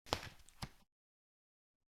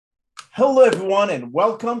Hello, everyone, and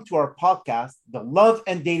welcome to our podcast, The Love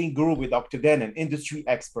and Dating Guru with Dr. Dan, an industry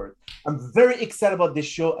expert. I'm very excited about this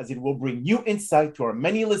show as it will bring new insight to our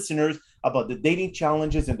many listeners about the dating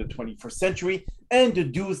challenges in the 21st century and the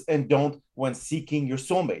do's and don'ts when seeking your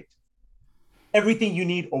soulmate. Everything you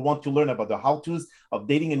need or want to learn about the how-tos of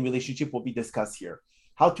dating and relationship will be discussed here.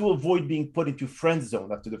 How to avoid being put into friend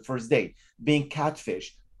zone after the first date, being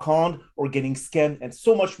catfish, conned, or getting scammed, and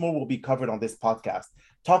so much more will be covered on this podcast.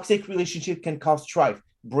 Toxic relationship can cause strife,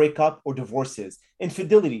 breakup, or divorces.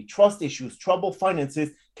 Infidelity, trust issues, troubled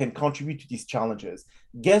finances can contribute to these challenges.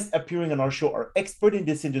 Guests appearing on our show are expert in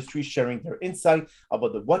this industry, sharing their insight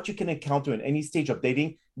about what you can encounter in any stage of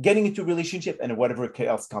dating, getting into a relationship, and whatever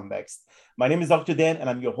else comes next. My name is Dr. Dan, and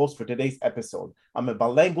I'm your host for today's episode. I'm a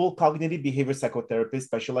bilingual cognitive behavior psychotherapist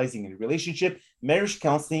specializing in relationship, marriage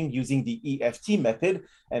counseling using the EFT method,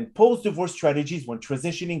 and post divorce strategies when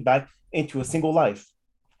transitioning back into a single life.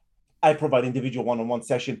 I provide individual one on one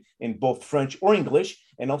session in both French or English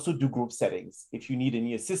and also do group settings. If you need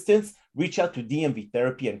any assistance, reach out to DMV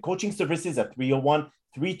Therapy and Coaching Services at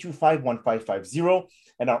 301-325-1550.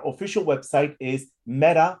 And our official website is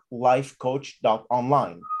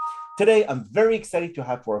metalifecoach.online. Today, I'm very excited to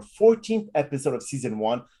have for our 14th episode of season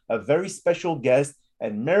one a very special guest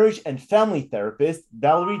and marriage and family therapist,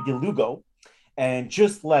 Valerie Diluggo. And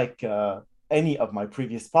just like any of my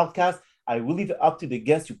previous podcasts, I will leave it up to the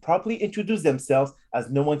guests to properly introduce themselves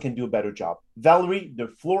as no one can do a better job. Valerie, the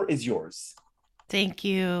floor is yours. Thank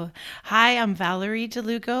you. Hi, I'm Valerie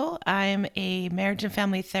Diluggo. I'm a marriage and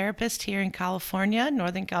family therapist here in California,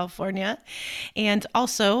 Northern California. And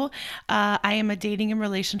also, I am a dating and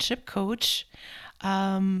relationship coach.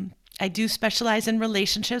 Um, I do specialize in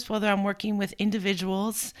relationships, whether I'm working with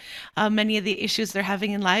individuals. Many of the issues they're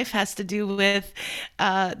having in life has to do with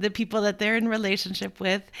the people that they're in relationship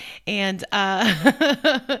with, and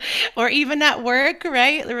or even at work,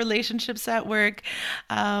 right? The relationships at work,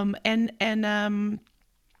 and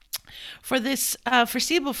for this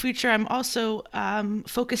foreseeable future, I'm also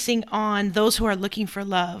focusing on those who are looking for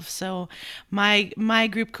love. So, my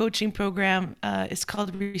group coaching program is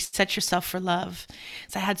called Reset Yourself for Love.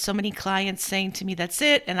 So I had so many clients saying to me, "That's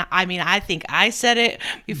it," and I mean, I think I said it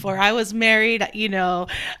before I was married.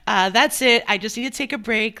 That's it. I just need to take a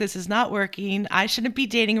break. This is not working. I shouldn't be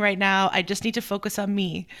dating right now. I just need to focus on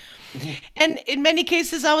me. And in many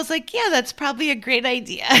cases, I was like, "Yeah, that's probably a great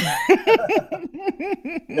idea."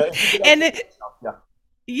 Yeah, if you could and isolate it, yourself, yeah.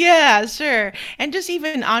 yeah, sure. And just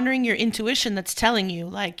even honoring your intuition that's telling you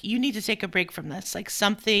like you need to take a break from this. Like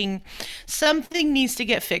something needs to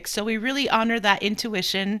get fixed. So we really honor that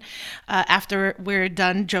intuition after we're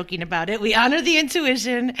done joking about it. We honor the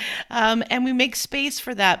intuition and we make space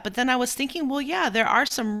for that. But then I was thinking, well, yeah, there are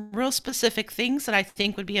some real specific things that I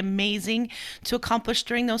think would be amazing to accomplish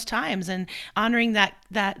during those times and honoring that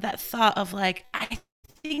thought of like I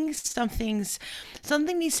think something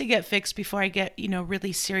needs to get fixed before I get,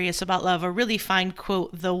 really serious about love or really find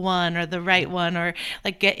quote the one or the right one or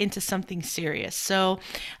like get into something serious. So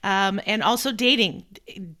and also dating.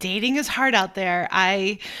 Dating is hard out there.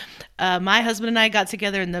 I My husband and I got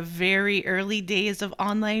together in the very early days of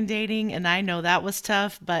online dating, and I know that was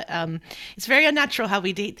tough, but it's very unnatural how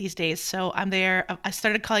we date these days. So I'm there. I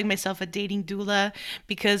started calling myself a dating doula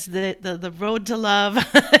because the road to love,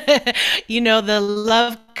 the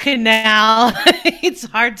love canal, it's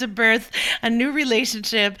hard to birth a new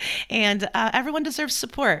relationship, and everyone deserves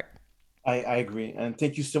support. I agree, and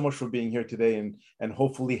thank you so much for being here today, and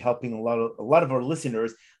hopefully helping a lot of our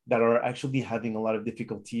listeners that are actually having a lot of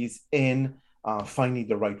difficulties in finding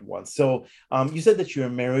the right one. So you said that you're a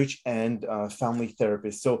marriage and family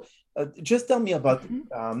therapist. So just tell me about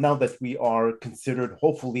now that we are considered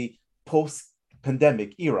hopefully post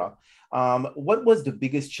pandemic era. What was the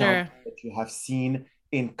biggest challenge Sure. that you have seen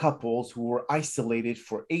in couples who were isolated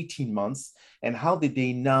for 18 months, and how did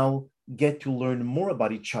they now get to learn more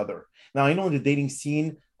about each other? Now, I know in the dating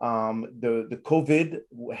scene, the COVID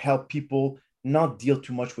helped people not deal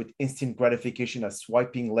too much with instant gratification as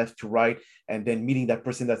swiping left to right and then meeting that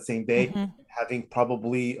person that same day, Hmm. having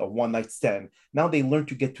probably a one night stand. Now they learn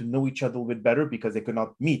to get to know each other a little bit better because they could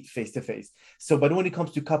not meet face to face. So, but when it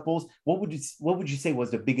comes to couples, what would you say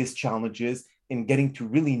was the biggest challenges in getting to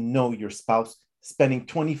really know your spouse, spending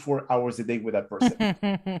 24 hours a day with that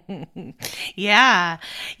person? Yeah.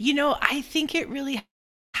 I think it really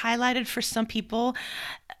highlighted for some people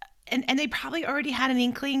and they probably already had an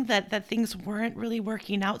inkling that things weren't really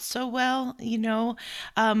working out so well,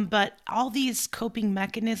 but all these coping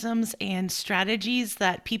mechanisms and strategies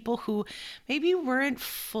that people who maybe weren't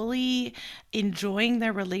fully enjoying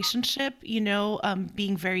their relationship,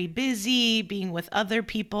 being very busy, being with other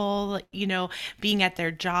people, being at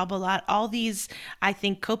their job a lot, all these, I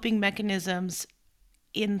think, coping mechanisms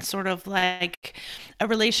in sort of like a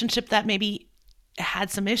relationship that maybe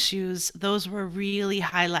had some issues, those were really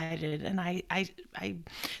highlighted. And I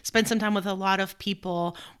spent some time with a lot of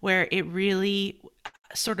people where it really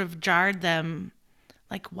sort of jarred them,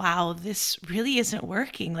 like, wow, this really isn't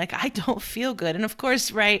working. Like, I don't feel good. And of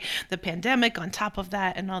course, right, the pandemic on top of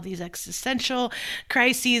that and all these existential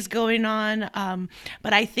crises going on.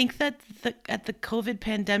 But I think that the COVID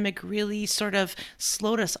pandemic really sort of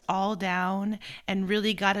slowed us all down and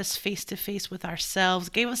really got us face to face with ourselves,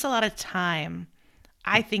 gave us a lot of time.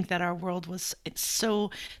 I think that our world was, it's so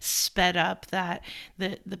sped up that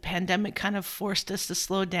the pandemic kind of forced us to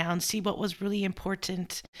slow down, see what was really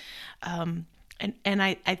important. And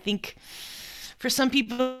I think for some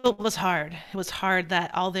people it was hard. It was hard that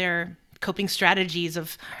all their coping strategies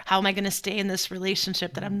of how am I going to stay in this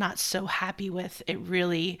relationship that I'm not so happy with, it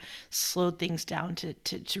really slowed things down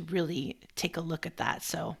to really take a look at that.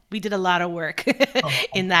 So we did a lot of work Oh,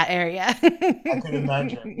 in that area. I could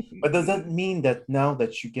imagine. But does that mean that now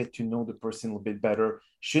that you get to know the person a little bit better,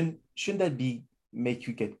 shouldn't that be make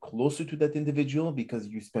you get closer to that individual because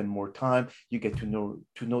you spend more time, you get to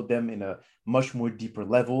know them in a much more deeper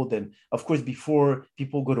level than, of course, before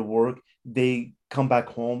people go to work, they come back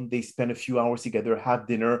home, they spend a few hours together, have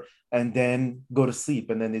dinner, and then go to sleep,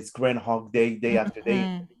 and then it's Groundhog Day, day after day,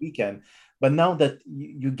 Mhm. weekend. But now that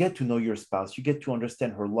you get to know your spouse, you get to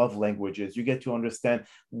understand her love languages, you get to understand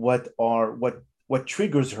what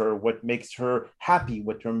triggers her, what makes her happy,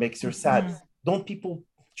 what makes her sad. Mhm. Don't people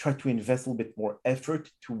try to invest a little bit more effort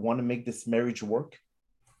to want to make this marriage work?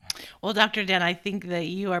 Well, Dr. Dan, I think that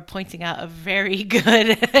you are pointing out a very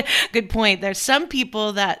good point. There's some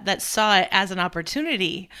people that saw it as an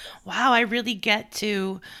opportunity. Wow, I really get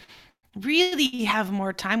to really have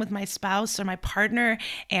more time with my spouse or my partner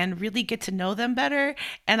and really get to know them better.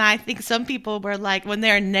 And I think some people were like, when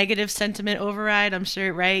they're negative sentiment override, I'm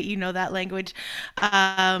sure, right? You know that language,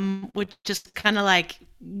 which just kind of like,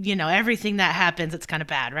 everything that happens, it's kind of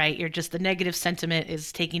bad, right? You're just, the negative sentiment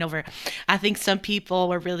is taking over. I think some people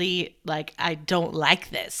were really like, I don't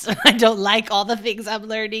like this. I don't like all the things I'm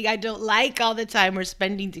learning. I don't like all the time we're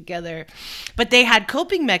spending together. But they had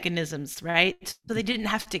coping mechanisms, right? So they didn't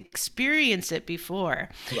have to experience it before.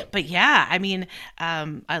 Correct. But yeah, I mean,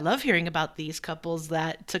 I love hearing about these couples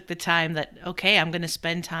that took the time that, okay, I'm going to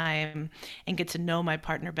spend time and get to know my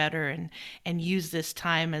partner better and use this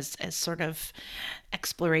time as sort of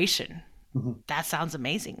exploration. Mhm. That sounds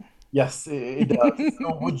amazing. Yes, it does.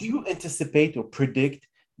 So would you anticipate or predict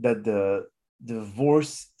that the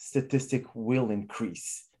divorce statistic will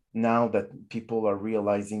increase now that people are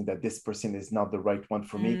realizing that this person is not the right one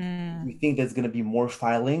for me? Do Mm, you think there's going to be more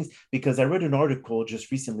filings? Because I read an article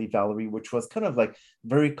just recently, Valerie, which was kind of like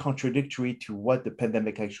very contradictory to what the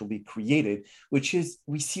pandemic actually created, which is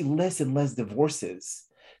we see less and less divorces.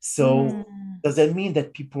 So mm, does that mean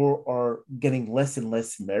that people are getting less and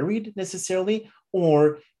less married necessarily?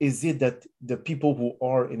 Or is it that the people who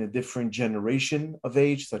are in a different generation of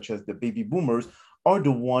age, such as the baby boomers, are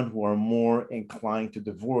the one who are more inclined to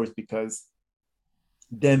divorce because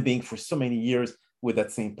them being for so many years with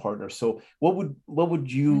that same partner? So what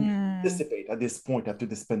would you mm. anticipate at this point after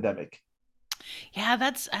this pandemic? Yeah,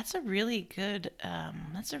 that's a really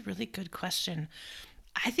good question.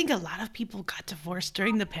 I think a lot of people got divorced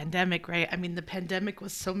during the pandemic, right? I mean, the pandemic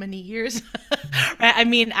was so many years, right? I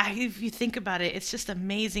mean, if you think about it, it's just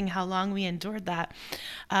amazing how long we endured that.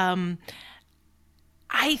 Um,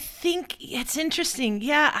 I think it's interesting.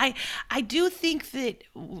 Yeah, I do think that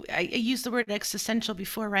I used the word existential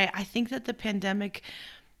before, right? I think that the pandemic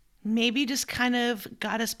maybe just kind of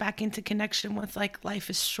got us back into connection with, like,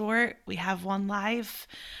 life is short, we have one life.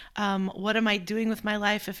 What am I doing with my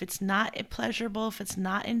life if it's not pleasurable, if it's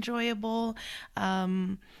not enjoyable?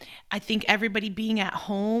 um, I think everybody being at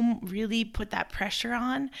home really put that pressure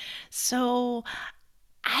on. So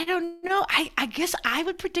I don't know. I guess I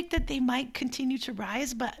would predict that they might continue to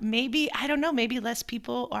rise, but maybe, I don't know, maybe less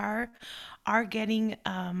people are getting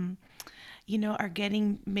are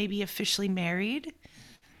getting maybe officially married.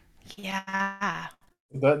 Yeah.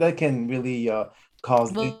 That can really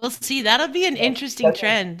caused it. We'll see. That'll be an Yes, interesting that's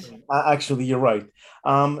trend. interesting. Actually, you're right.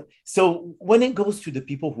 So when it goes to the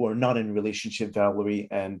people who are not in relationship, Valerie,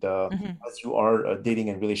 and Mhm. as you are a dating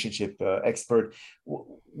and relationship expert,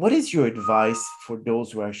 what is your advice for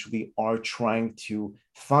those who actually are trying to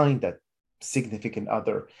find that significant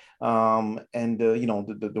other? And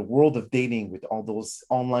the world of dating with all those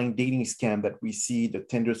online dating scam that we see, the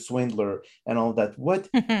Tinder swindler and all that. What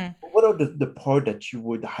are the part that you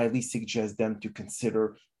would highly suggest them to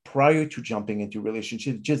consider prior to jumping into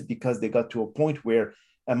relationships, just because they got to a point where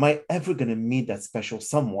am I ever going to meet that special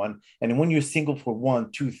someone? And when you're single for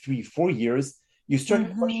 1, 2, 3, 4 years, you start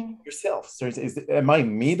questioning Mhm. yourself. So am I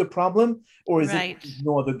me the problem, or is it Right.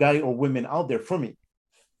 no other guy or women out there for me?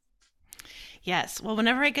 Yes. Well,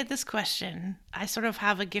 whenever I get this question, I sort of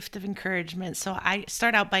have a gift of encouragement. So I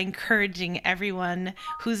start out by encouraging everyone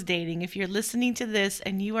who's dating. If you're listening to this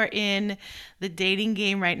and you are in the dating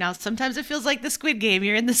game right now, sometimes it feels like the Squid Game.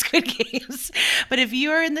 You're in the Squid Games. But if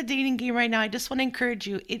you are in the dating game right now, I just want to encourage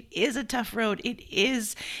you. It is a tough road.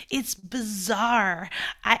 It's bizarre.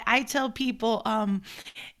 I tell people,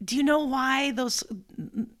 do you know why those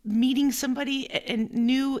meeting somebody and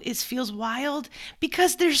new is feels wild?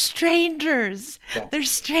 Because they're strangers. They're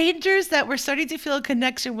Yes. strangers that we're starting to feel a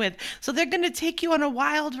connection with. So they're going to take you on a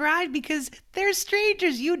wild ride because they're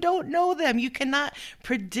strangers. You don't know them. You cannot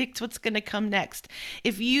predict what's going to come next.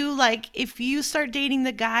 If you start dating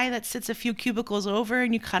the guy that sits a few cubicles over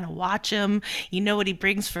and you kind of watch him, you know what he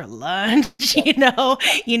brings for lunch, you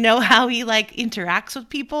know how he like interacts with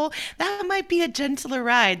people, that might be a gentler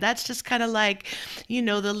ride. That's just kind of like,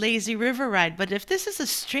 the lazy river ride. But if this is a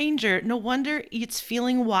stranger, no wonder it's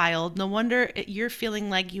feeling wild. No wonder you're feeling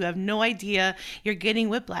like you have no idea. You're getting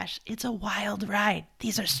whiplash. It's a wild ride.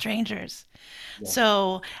 These are strangers. Yes.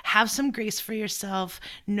 So have some grace for yourself.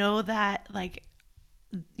 Know that, like,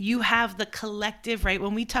 you have the collective, right?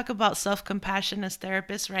 When we talk about self compassion as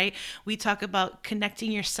therapists, right? We talk about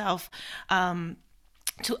connecting yourself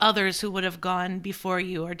to others who would have gone before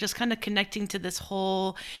you, or just kind of connecting to this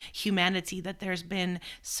whole humanity, that there's been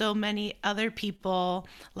so many other people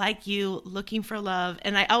like you looking for love.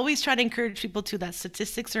 And I always try to encourage people to that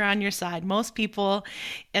statistics are on your side. Most people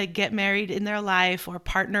get married in their life or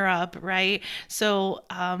partner up, right? So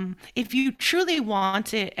if you truly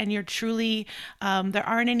want it and you're truly there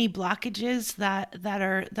aren't any blockages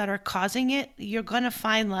that are causing it, you're gonna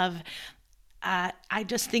find love. I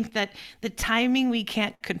just think that the timing we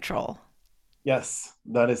can't control, Yes,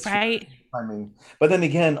 that is true. right? I mean, but then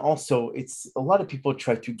again, also, it's a lot of people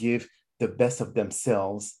try to give the best of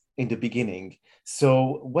themselves in the beginning.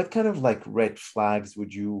 So, what kind of like red flags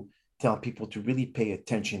would you tell people to really pay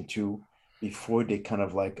attention to before they kind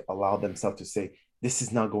of like allow themselves to say, this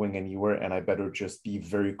is not going anywhere, and I better just be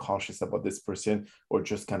very cautious about this person, or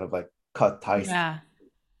just kind of like cut ties? Yeah.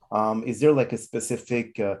 Is there like a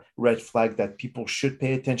specific red flag that people should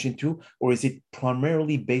pay attention to, or is it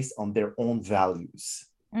primarily based on their own values?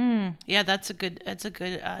 Yeah, that's a good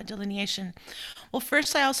delineation. Well,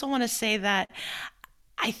 first, I also want to say that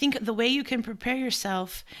I think the way you can prepare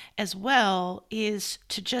yourself as well is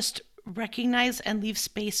to just recognize and leave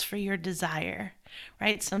space for your desire,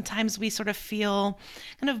 right? Sometimes we sort of feel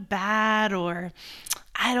kind of bad, or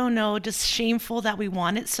I don't know, just shameful that we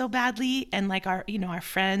want it so badly, and like our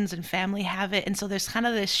friends and family have it. And so there's kind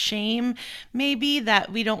of this shame maybe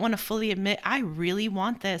that we don't want to fully admit I really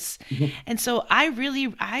want this. And so I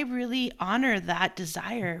really honor that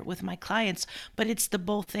desire with my clients, but it's the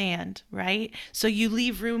both and, right? So you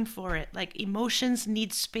leave room for it. Like, emotions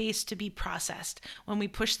need space to be processed. When we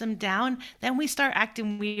push them down, then we start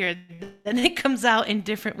acting weird. Then it comes out in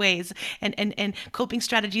different ways, and coping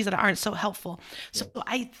strategies that aren't so helpful. So Yes.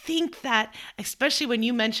 I think that, especially when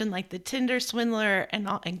you mentioned like the Tinder swindler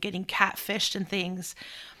and getting catfished and things,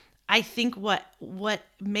 I think what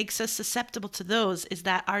makes us susceptible to those is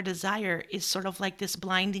that our desire is sort of like this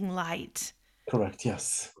blinding light, Correct.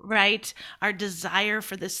 Yes. right? Our desire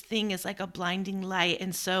for this thing is like a blinding light.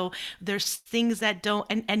 And so there's things that don't,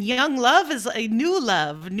 and young love is a new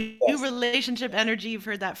love, new Yes. relationship energy. You've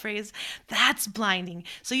heard that phrase. That's blinding.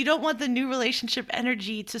 So you don't want the new relationship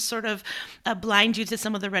energy to sort of blind you to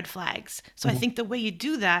some of the red flags. So I Mhm. think the way you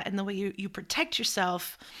do that, and the way you protect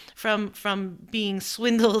yourself from being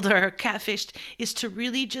swindled or catfished, is to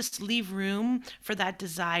really just leave room for that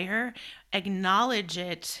desire, acknowledge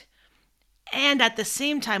it, and at the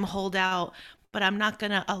same time hold out. But I'm not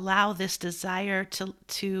going to allow this desire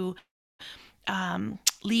to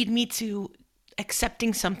lead me to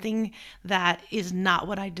accepting something that is not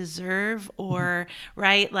what I deserve, Mhm. or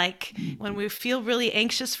right, like when we feel really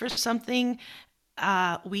anxious for something,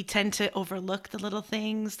 We tend to overlook the little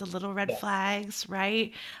things, the little red Yes. flags,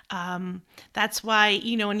 right? Um, that's why,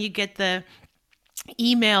 when you get the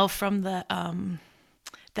email from the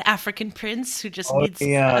African prince who just Oh needs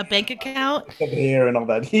yeah, a bank account, the hair and all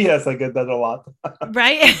that. Yes, I get that a lot.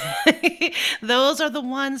 right? Those are the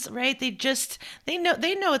ones, right? They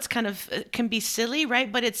know it's kind of can be silly,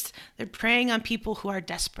 right? But they're preying on people who are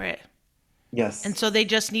desperate. And Yes, so they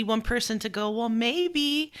just need one person to go, well,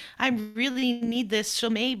 maybe I really need this, so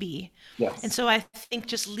maybe. And yes. so I think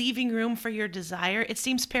just leaving room for your desire, it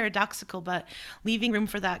seems paradoxical, but leaving room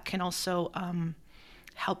for that can also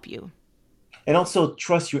help you. And also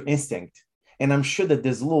trust your instinct. And I'm sure that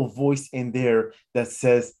there's a little voice in there that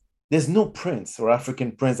says, there's no prince or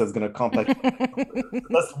African prince that's going to contact you.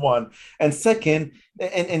 That's one. And second,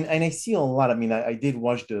 and I see a lot. I mean, I did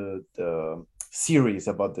watch the series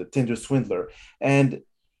about the Tinder swindler. And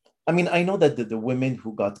I mean, I know that the women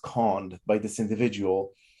who got conned by this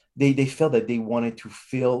individual, they felt that they wanted to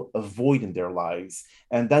fill a void in their lives.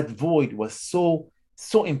 And that void was so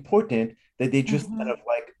important that they just kind Hmm. of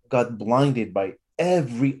like got blinded by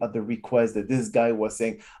every other request that this guy was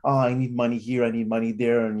saying, oh, I need money here, I need money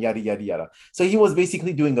there, and yada yada yada. So he was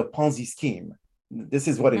basically doing a Ponzi scheme. This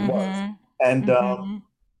is what it was. Hmm. And Hmm.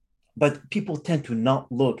 but people tend to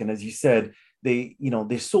not look, and as you said,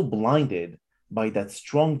 they're so blinded by that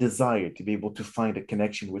strong desire to be able to find a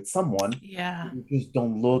connection with someone. Yeah. They just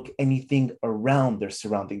don't look anything around their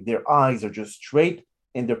surrounding. Their eyes are just straight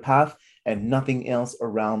in their path, and nothing else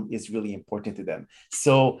around is really important to them.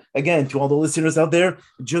 So again, to all the listeners out there,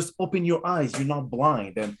 just open your eyes. You're not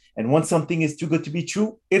blind, and once something is too good to be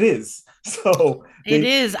true, it is. So It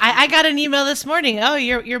they is. I got an email this morning. Oh,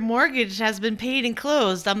 your mortgage has been paid and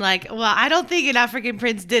closed. I'm like, well, I don't think an African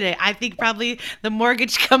prince did it. I think probably the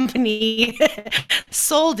mortgage company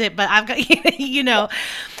sold it. But I've got,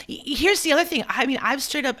 here's the other thing. I mean, I've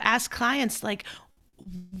straight up asked clients, like,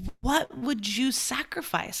 what would you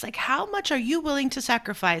sacrifice? Like, how much are you willing to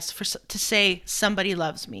sacrifice to say somebody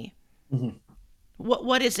loves me? Mhm.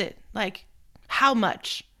 What is it? Like, how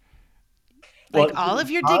much? Like Well, all of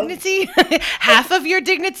your time, dignity, half of your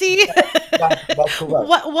dignity. that's correct.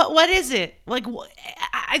 What is it? Like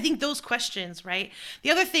I think those questions, right?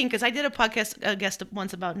 The other thing, because I did a podcast guest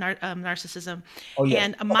once about narcissism, Oh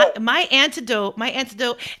yes. and my antidote,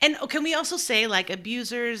 and can we also say like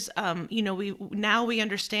abusers? We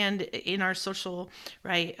understand in our social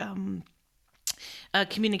right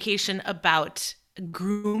communication about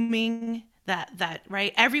grooming that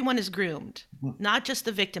right everyone is groomed, not just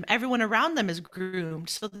the victim, everyone around them is groomed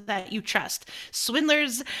so that you trust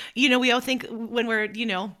swindlers. We all think when we're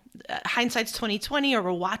hindsight's 2020, or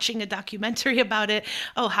we're watching a documentary about it,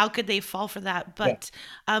 oh, how could they fall for that? Yeah,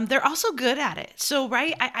 But they're also good at it, so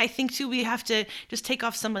right, I think too we have to just take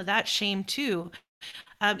off some of that shame too.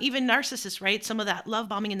 Even narcissists, right? Some of that love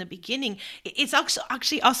bombing in the beginning, it's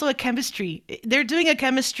actually also a chemistry. They're doing a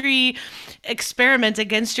chemistry experiment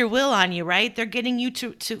against your will on you, right? They're getting you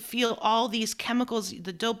to feel all these chemicals,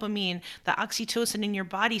 the dopamine, the oxytocin in your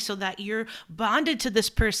body, so that you're bonded to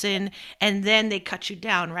this person, and then they cut you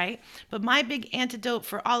down, right? But my big antidote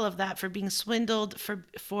for all of that, for being swindled, for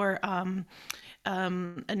an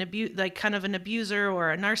abuse, like kind of an abuser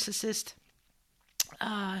or a narcissist,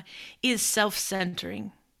 is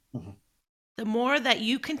self-centering. mhm, The more that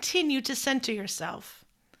you continue to center yourself,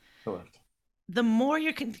 correct. the more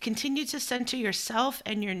you can continue to center yourself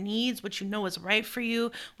and your needs, what you know is right for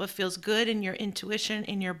you, what feels good in your intuition,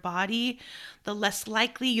 in your body, the less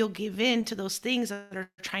likely you'll give in to those things that are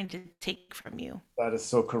trying to take from you. That is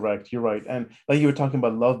so correct. You're right. And like you were talking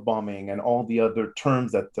about love bombing and all the other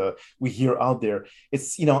terms that we hear out there,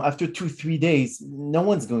 it's, after 2, 3 days, no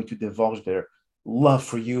one's going to divulge their love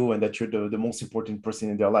for you and that you're the most important person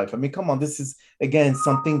in their life. I mean, come on, this is, again,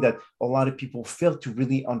 something that a lot of people fail to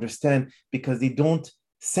really understand because they don't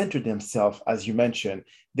center themselves, as you mentioned.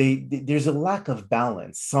 There's a lack of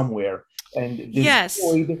balance somewhere. And this Yes.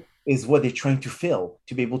 void is what they're trying to fill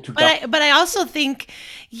to be able to But balance. I also think,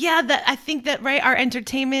 yeah, that I think that right, our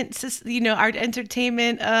entertainment, our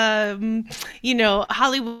entertainment,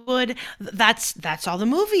 Hollywood, that's all the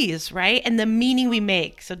movies, right, and the meaning we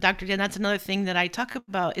make. So, Dr. Dan, that's another thing that I talk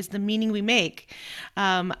about is the meaning we make.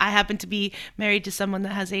 I happen to be married to someone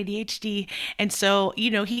that has ADHD, and so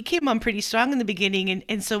he came on pretty strong in the beginning,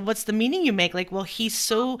 and so what's the meaning you make? Like, well, he's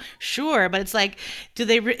so sure, but it's like, do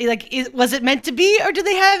they was it meant to be, or do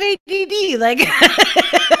they have ADD? Like,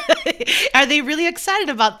 are they really excited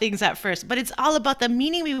about things at first? But it's all about the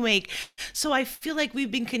meaning we make. So I feel like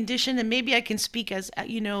we've been conditioned, and maybe I can speak as,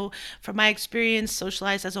 from my experience,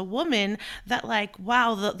 socialized as a woman, that like,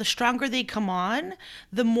 wow, the stronger they come on,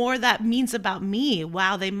 the more that means about me.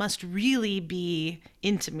 Wow, they must really be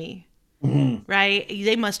into me. Mhm. Right?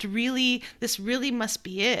 They must really, this really must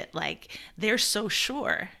be it. Like, they're so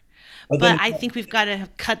sure. But then But I think we've got to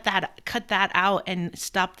cut that out and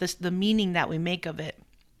stop the meaning that we make of it.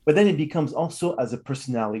 But then it becomes also as a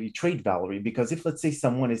personality trait, Valerie, because if let's say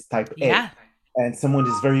someone is type A Yeah, and someone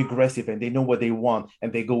is very aggressive and they know what they want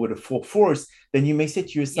and they go with a full force, then you may say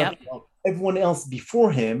to yourself, yep, well, everyone else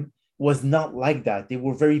before him was not like that. They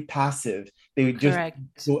were very passive. They would just correct.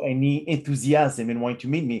 show any enthusiasm in wanting to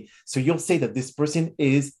meet me. So you'll say that this person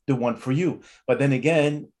is the one for you. But then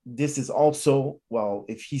again, this is also, well,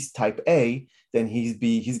 if he's type A, then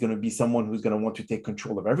he's going to be someone who's going to want to take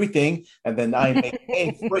control of everything, and then I may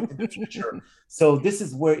pay for it in the future. So this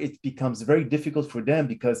is where it becomes very difficult for them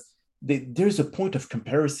because there's a point of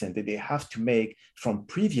comparison that they have to make from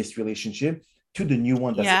previous relationship to the new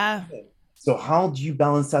one that's Yeah. in. So how do you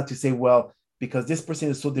balance that to say, well, because this person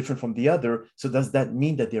is so different from the other, so does that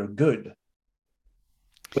mean that they're good?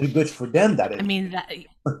 But good for them, that I is. mean that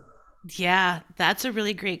Yeah, that's a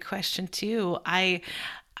really great question too.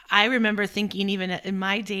 I remember thinking even in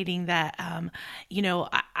my dating that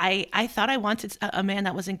I thought I wanted a man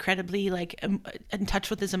that was incredibly like in touch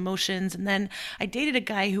with his emotions, and then I dated a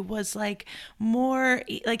guy who was like more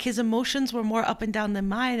like his emotions were more up and down than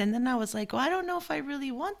mine, and then I was like, well, I don't know if I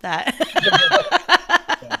really want that.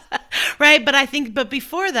 Yes. Right, but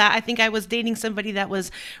before that, I think I was dating somebody that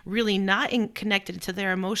was really not connected to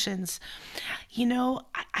their emotions.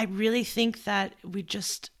 I really think that we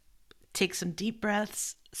just take some deep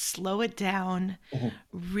breaths, slow it down, Mhm.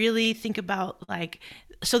 really think about like,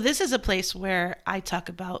 so this is a place where I talk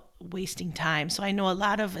about wasting time. So I know a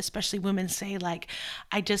lot of, especially women, say like,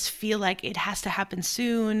 I just feel like it has to happen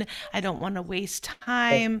soon. I don't want to waste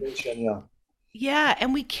time. Frustration, yeah. Yeah,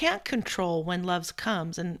 and we can't control when love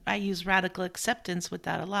comes, and I use radical acceptance with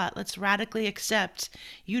that a lot. Let's radically accept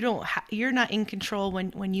you're not in control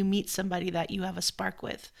when you meet somebody that you have a spark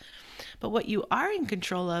with. But what you are in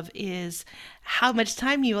control of is how much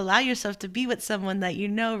time you allow yourself to be with someone that you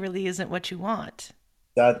know really isn't what you want.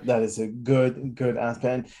 That is a good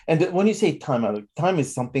aspect. And when you say time, time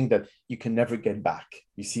is something that you can never get back.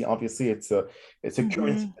 You see, obviously, it's a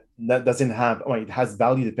currency Hmm. that doesn't have. Well, it has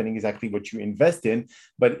value depending exactly what you invest in,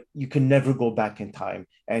 but you can never go back in time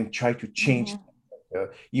and try to change. Hmm.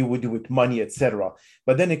 You would do with money, etc.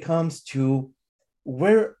 But then it comes to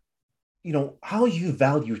where how you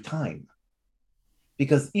value time,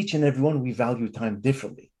 because each and every one we value time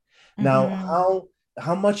differently. Now, Hmm.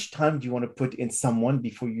 how much time do you want to put in someone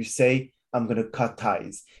before you say I'm going to cut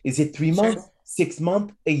ties? Is it three Sure. months, 6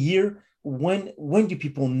 months, a year? When do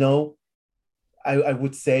people know? I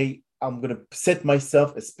would say I'm going to set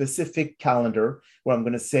myself a specific calendar where I'm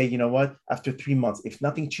going to say, you know what, after 3 months, if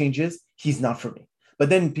nothing changes, he's not for me. But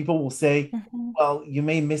then people will say, Hmm. well, you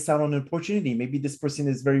may miss out on an opportunity. Maybe this person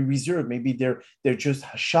is very reserved. Maybe they're just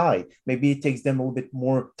shy. Maybe it takes them a little bit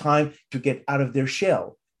more time to get out of their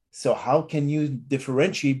shell. So how can you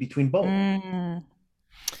differentiate between both? Mm.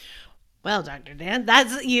 Well, Dr. Dan,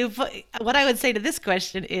 that's you. What I would say to this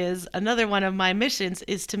question is another one of my missions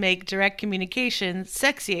is to make direct communication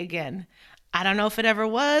sexy again. I don't know if it ever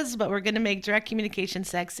was, but we're going to make direct communication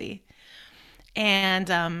sexy. And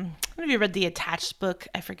I don't know if you read the attached book.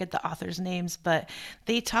 I forget the authors' names, but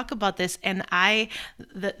they talk about this. And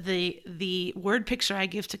the word picture I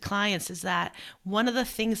give to clients is that one of the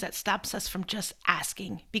things that stops us from just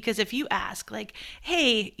asking, because if you ask, like,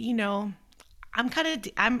 "Hey,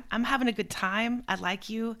 I'm having a good time. I like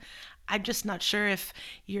you. I'm just not sure if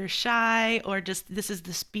you're shy or just this is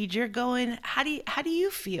the speed you're going. How do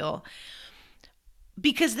you feel?"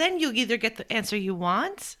 Because then you'll either get the answer you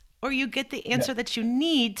want or you get the Yeah. answer that you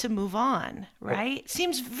need to move on, right?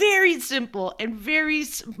 Seems very simple and very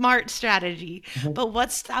smart strategy. Mhm. But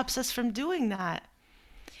what stops us from doing that?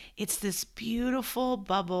 It's this beautiful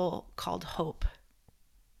bubble called hope.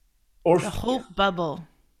 Or The fear, hope bubble.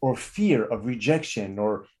 or fear of rejection,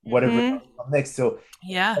 or whatever Hmm. next. So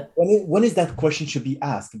Yeah. when is that question should be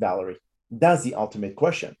asked, Valerie? That's the ultimate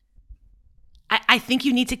question. I think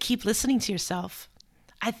you need to keep listening to yourself.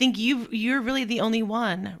 I think you're really the only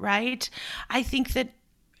one, right? I think that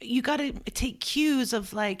you got to take cues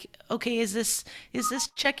of like, okay, is this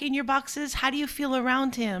checking your boxes? How do you feel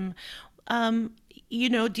around him?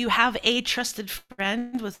 do you have a trusted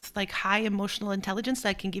friend with like high emotional intelligence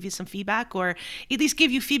that can give you some feedback, or at least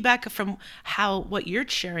give you feedback from how what you're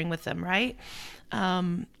sharing with them, right?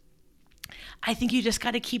 Um, I think you just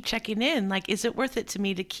got to keep checking in. Like, is it worth it to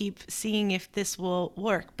me to keep seeing if this will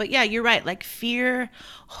work? But yeah, you're right. Like, fear,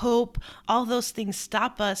 hope, all those things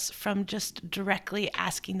stop us from just directly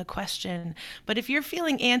asking the question. But if you're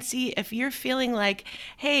feeling antsy, if you're feeling like,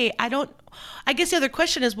 hey, I guess the other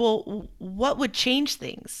question is, well, what would change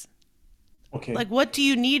things? Okay. Like, what do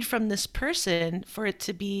you need from this person for it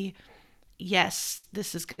to be, yes,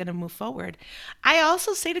 this is going to move forward? I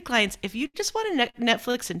also say to clients, if you just want to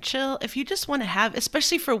Netflix and chill, if you just want to have,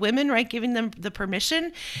 especially for women, right, giving them the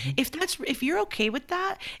permission, Mhm. if you're okay with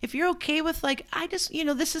that, if you're okay with like, I just,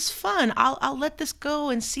 this is fun. I'll let this go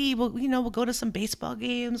and see. We'll go to some baseball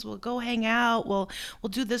games. We'll go hang out. We'll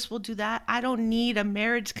do this. We'll do that. I don't need a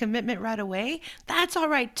marriage commitment right away. That's all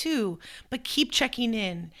right too. But keep checking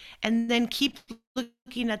in, and then keep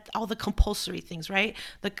looking at all the compulsory things, right?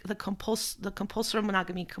 The compulsory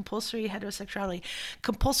monogamy, compulsory heterosexuality,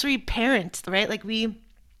 compulsory parent, right? Like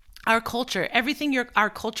our culture, everything our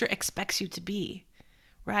culture expects you to be,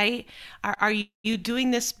 right? Are you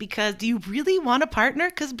doing this because do you really want a partner?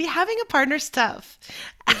 Because having a partner is tough.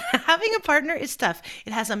 Having a partner is tough.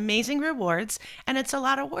 It has amazing rewards and it's a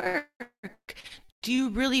lot of work. Do you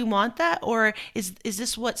really want that, or is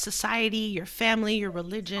this what society, your family, your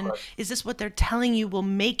religion, Correct. is this what they're telling you will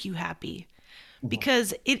make you happy? Mhm.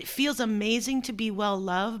 Because it feels amazing to be well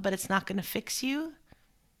loved, but it's not going to fix you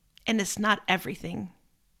and it's not everything.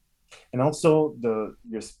 And also,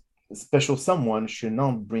 special someone should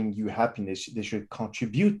not bring you happiness. They should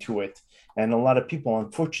contribute to it. And a lot of people,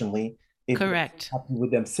 unfortunately, if they're Correct. happy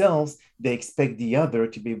with themselves, they expect the other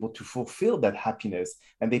to be able to fulfill that happiness,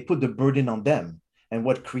 and they put the burden on them. And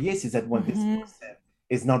what creates is that when this Hmm. person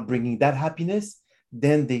is not bringing that happiness,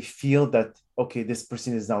 then they feel that, okay, this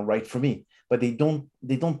person is not right for me. But they don't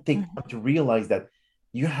take time to realize that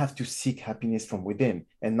you have to seek happiness from within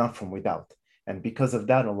and not from without. And because of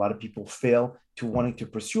that, a lot of people fail to wanting to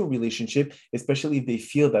pursue a relationship, especially if they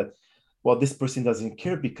feel that, well, this person doesn't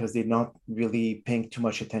care because they're not really paying too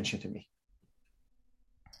much attention to me.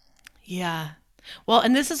 Yeah. Well,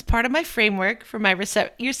 and this is part of my framework for my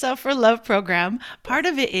Reset Yourself for Love program. Part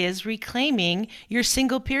Yes. of it is reclaiming your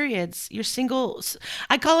single periods, your single,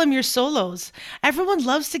 I call them your solos. Everyone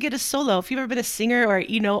loves to get a solo. If you've ever been a singer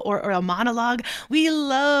or a monologue, we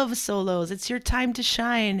love solos. It's your time to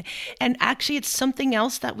shine. And actually, it's something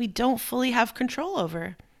else that we don't fully have control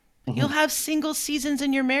over. You'll Mhm. have single seasons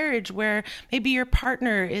in your marriage where maybe your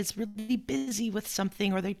partner is really busy with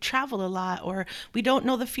something or they travel a lot or we don't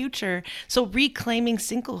know the future. So reclaiming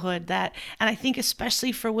singlehood, that, and I think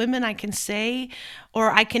especially for women I can say,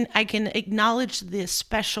 or I can acknowledge the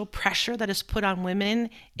special pressure that is put on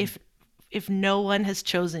women if no one has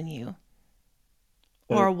chosen you,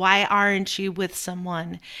 That is or why aren't you with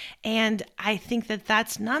someone? And I think that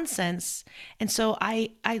that's nonsense. And so I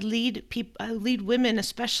lead women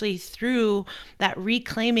especially through that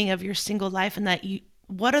reclaiming of your single life, and that you,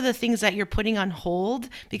 what are the things that you're putting on hold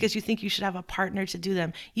because you think you should have a partner to do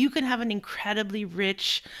them? You can have an incredibly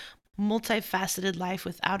rich, multifaceted life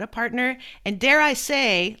without a partner. And dare I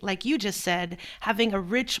say, like you just said, having a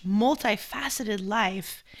rich, multifaceted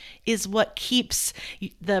life is what keeps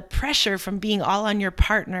the pressure from being all on your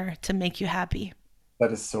partner to make you happy.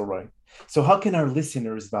 that is so right. So how can our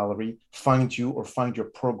listeners, Valerie, find you or find your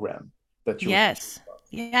program that you were Yes.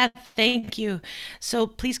 Yeah, thank you. So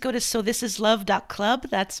please go to Sothisislove.Club.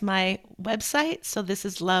 That's my website,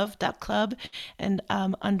 Sothisislove.Club. And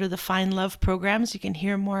under the Find Love programs, you can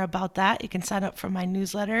hear more about that. You can sign up for my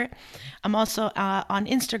newsletter. I'm also on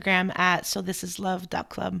Instagram at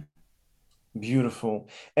Sothisislove.Club. beautiful?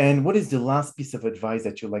 And what is the last piece of advice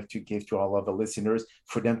that you'd like to give to all of the listeners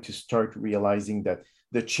for them to start realizing that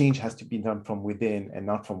the change has to be done from within and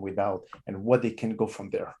not from without, and what they can go from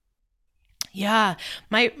there? Yeah,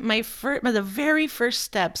 the very first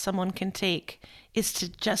step someone can take is to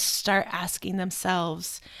just start asking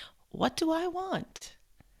themselves, what do I want?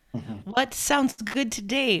 Mhm. What sounds good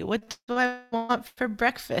today? What do I want for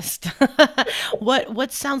breakfast?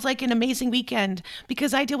 What sounds like an amazing weekend?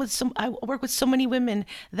 Because I work with so many women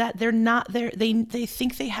that they're not there. They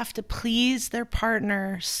think they have to please their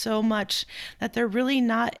partner so much that they're really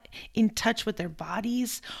not in touch with their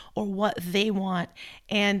bodies or what they want.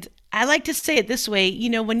 And I like to say it this way,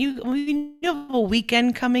 when you have a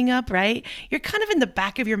weekend coming up, right? You're kind of in the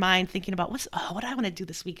back of your mind thinking about what do I want to do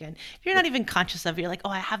this weekend? You're not even conscious of it. You're like, oh,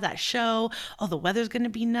 I have that show. Oh, the weather's going to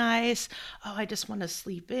be nice. Oh, I just want to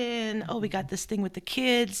sleep in. Oh, we got this thing with the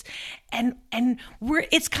kids. And we're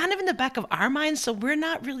it's kind of in the back of our minds, so we're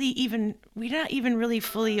not even really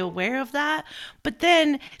fully aware of that. But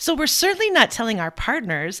then so we're certainly not telling our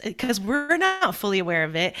partners because we're not fully aware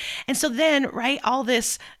of it. And so then, right, all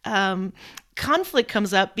this conflict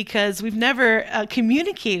comes up because we've never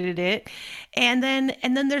communicated it, and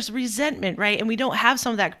then there's resentment, right? And we don't have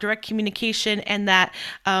some of that direct communication and that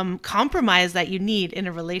compromise that you need in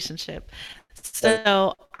a relationship.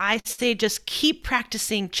 So I say just keep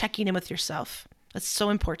practicing checking in with yourself. That's so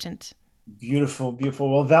important. Beautiful,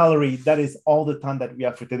 beautiful. Well, Valerie, that is all the time that we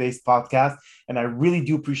have for today's podcast. And I really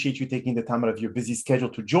do appreciate you taking the time out of your busy schedule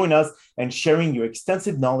to join us and sharing your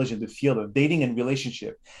extensive knowledge in the field of dating and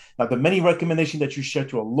relationship. Now, the many recommendations that you share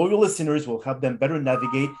to our loyal listeners will help them better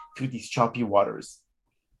navigate through these choppy waters.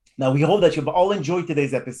 Now, we hope that you've all enjoyed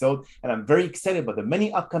today's episode, and I'm very excited about the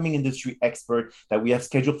many upcoming industry experts that we have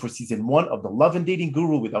scheduled for season one of the Love and Dating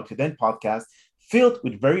Guru with Dr. Den podcast, filled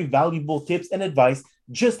with very valuable tips and advice,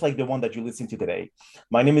 just like the one that you listened to today.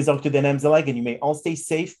 My name is Dr. Den Amzalag, and you may all stay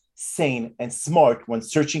safe, sane, and smart when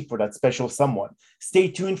searching for that special someone.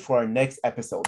 Stay tuned for our next episode.